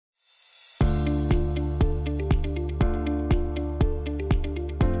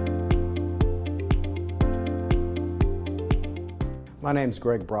My name's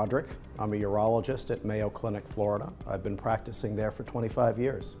Broderick. I'm a urologist at Mayo Clinic, Florida. I've been practicing there for 25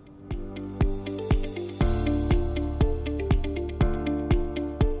 years.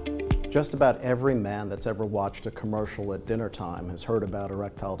 Just about every man that's ever watched a commercial at dinner time has heard about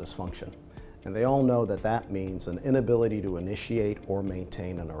erectile dysfunction. And they all know that that means an inability to initiate or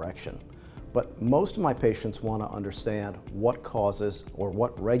maintain an erection. But most of my patients want to understand what causes or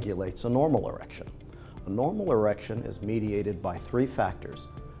what regulates a normal erection. A normal erection is mediated by three factors: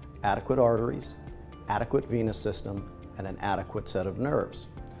 adequate arteries, adequate venous system, and an adequate set of nerves.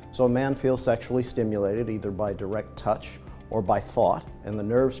 So a man feels sexually stimulated either by direct touch or by thought, and the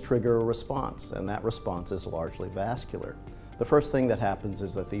nerves trigger a response, and that response is largely vascular. The first thing that happens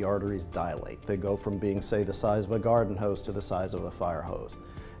is that the arteries dilate. They go from being, say, the size of a garden hose to the size of a fire hose,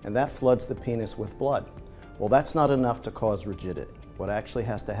 and that floods the penis with blood. Well, that's not enough to cause rigidity. What actually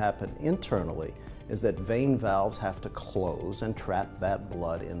has to happen internally is that vein valves have to close and trap that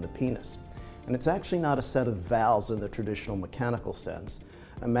blood in the penis. And it's actually not a set of valves in the traditional mechanical sense.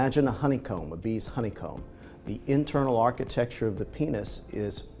 Imagine a honeycomb, a bee's honeycomb. The internal architecture of the penis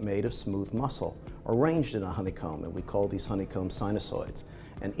is made of smooth muscle, arranged in a honeycomb, and we call these honeycombs sinusoids.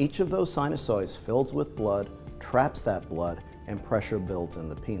 And each of those sinusoids fills with blood, traps that blood, and pressure builds in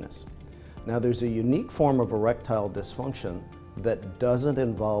the penis. Now, there's a unique form of erectile dysfunction that doesn't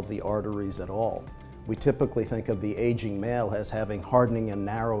involve the arteries at all. We typically think of the aging male as having hardening and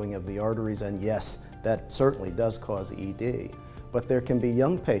narrowing of the arteries, and yes, that certainly does cause ED. But there can be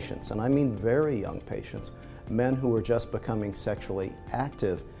young patients, and I mean very young patients, men who are just becoming sexually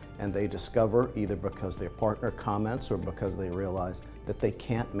active, and they discover, either because their partner comments or because they realize that they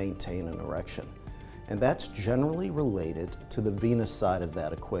can't maintain an erection. And that's generally related to the venous side of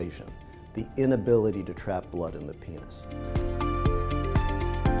that equation, the inability to trap blood in the penis.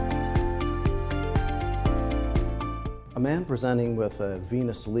 A man presenting with a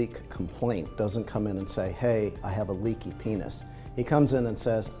venous leak complaint doesn't come in and say, "Hey, I have a leaky penis." He comes in and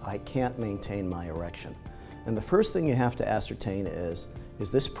says, "I can't maintain my erection." And the first thing you have to ascertain is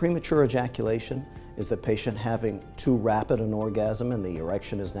this premature ejaculation? Is the patient having too rapid an orgasm and the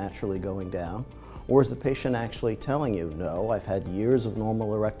erection is naturally going down? Or is the patient actually telling you, "No, I've had years of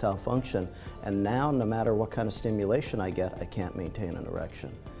normal erectile function, and now no matter what kind of stimulation I get, I can't maintain an erection"?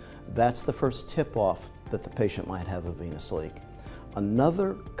 That's the first tip-off that the patient might have a venous leak.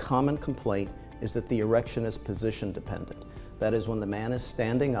 Another common complaint is that the erection is position dependent. That is, when the man is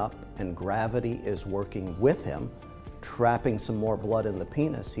standing up and gravity is working with him, trapping some more blood in the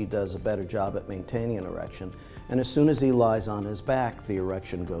penis, he does a better job at maintaining an erection. And as soon as he lies on his back, the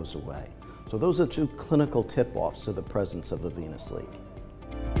erection goes away. So those are two clinical tip-offs to the presence of a venous leak.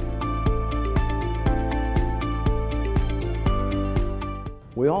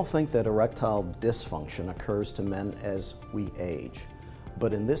 We all think that erectile dysfunction occurs to men as we age.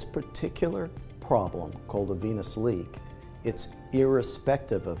 But in this particular problem, called a venous leak, it's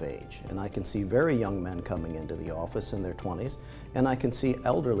irrespective of age. And I can see very young men coming into the office in their 20s, and I can see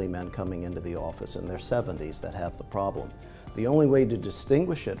elderly men coming into the office in their 70s that have the problem. The only way to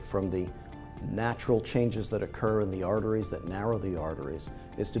distinguish it from the natural changes that occur in the arteries that narrow the arteries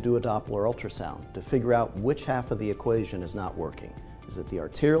is to do a Doppler ultrasound to figure out which half of the equation is not working. Is it the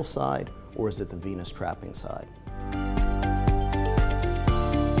arterial side, or is it the venous trapping side?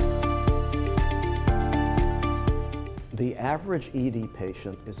 The average ED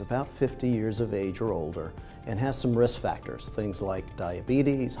patient is about 50 years of age or older and has some risk factors, things like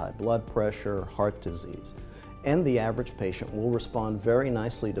diabetes, high blood pressure, heart disease. And the average patient will respond very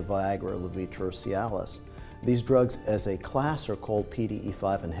nicely to Viagra, Levitra, or Cialis. These drugs as a class are called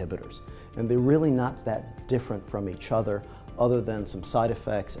PDE5 inhibitors, and they're really not that different from each other than some side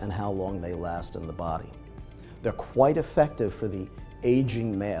effects and how long they last in the body. They're quite effective for the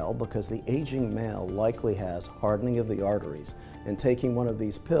aging male because the aging male likely has hardening of the arteries, and taking one of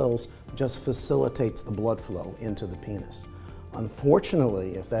these pills just facilitates the blood flow into the penis.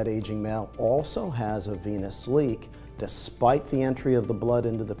 Unfortunately, if that aging male also has a venous leak, despite the entry of the blood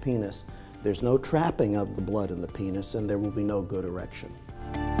into the penis, there's no trapping of the blood in the penis and there will be no good erection.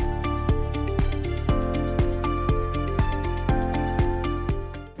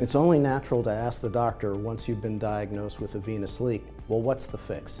 It's only natural to ask the doctor once you've been diagnosed with a venous leak, well, what's the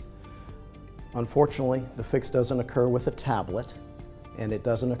fix? Unfortunately, the fix doesn't occur with a tablet, and it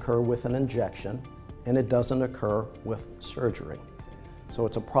doesn't occur with an injection, and it doesn't occur with surgery. So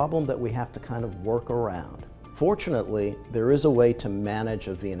it's a problem that we have to kind of work around. Fortunately, there is a way to manage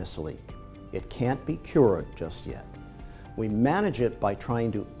a venous leak. It can't be cured just yet. We manage it by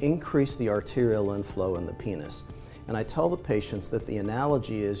trying to increase the arterial inflow in the penis. And I tell the patients that the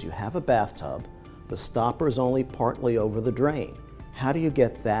analogy is you have a bathtub, the stopper is only partly over the drain. How do you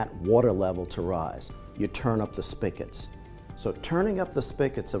get that water level to rise? You turn up the spigots. So turning up the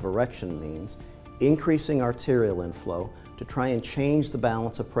spigots of erection means increasing arterial inflow to try and change the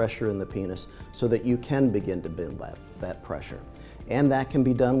balance of pressure in the penis so that you can begin to build that pressure. And that can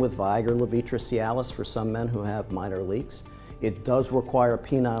be done with Viagra levetris for some men who have minor leaks. It does require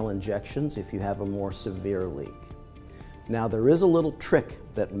penile injections if you have a more severe leak. Now, there is a little trick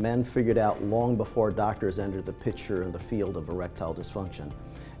that men figured out long before doctors entered the picture in the field of erectile dysfunction,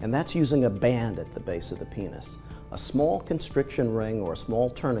 and that's using a band at the base of the penis. A small constriction ring or a small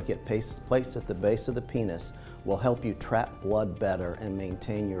tourniquet placed at the base of the penis will help you trap blood better and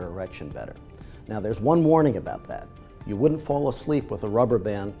maintain your erection better. Now, there's one warning about that. You wouldn't fall asleep with a rubber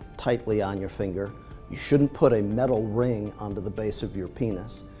band tightly on your finger. You shouldn't put a metal ring onto the base of your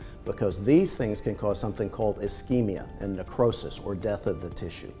penis, because these things can cause something called ischemia and necrosis, or death of the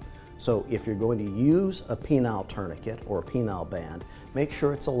tissue. So if you're going to use a penile tourniquet or a penile band, make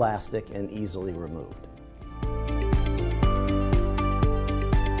sure it's elastic and easily removed.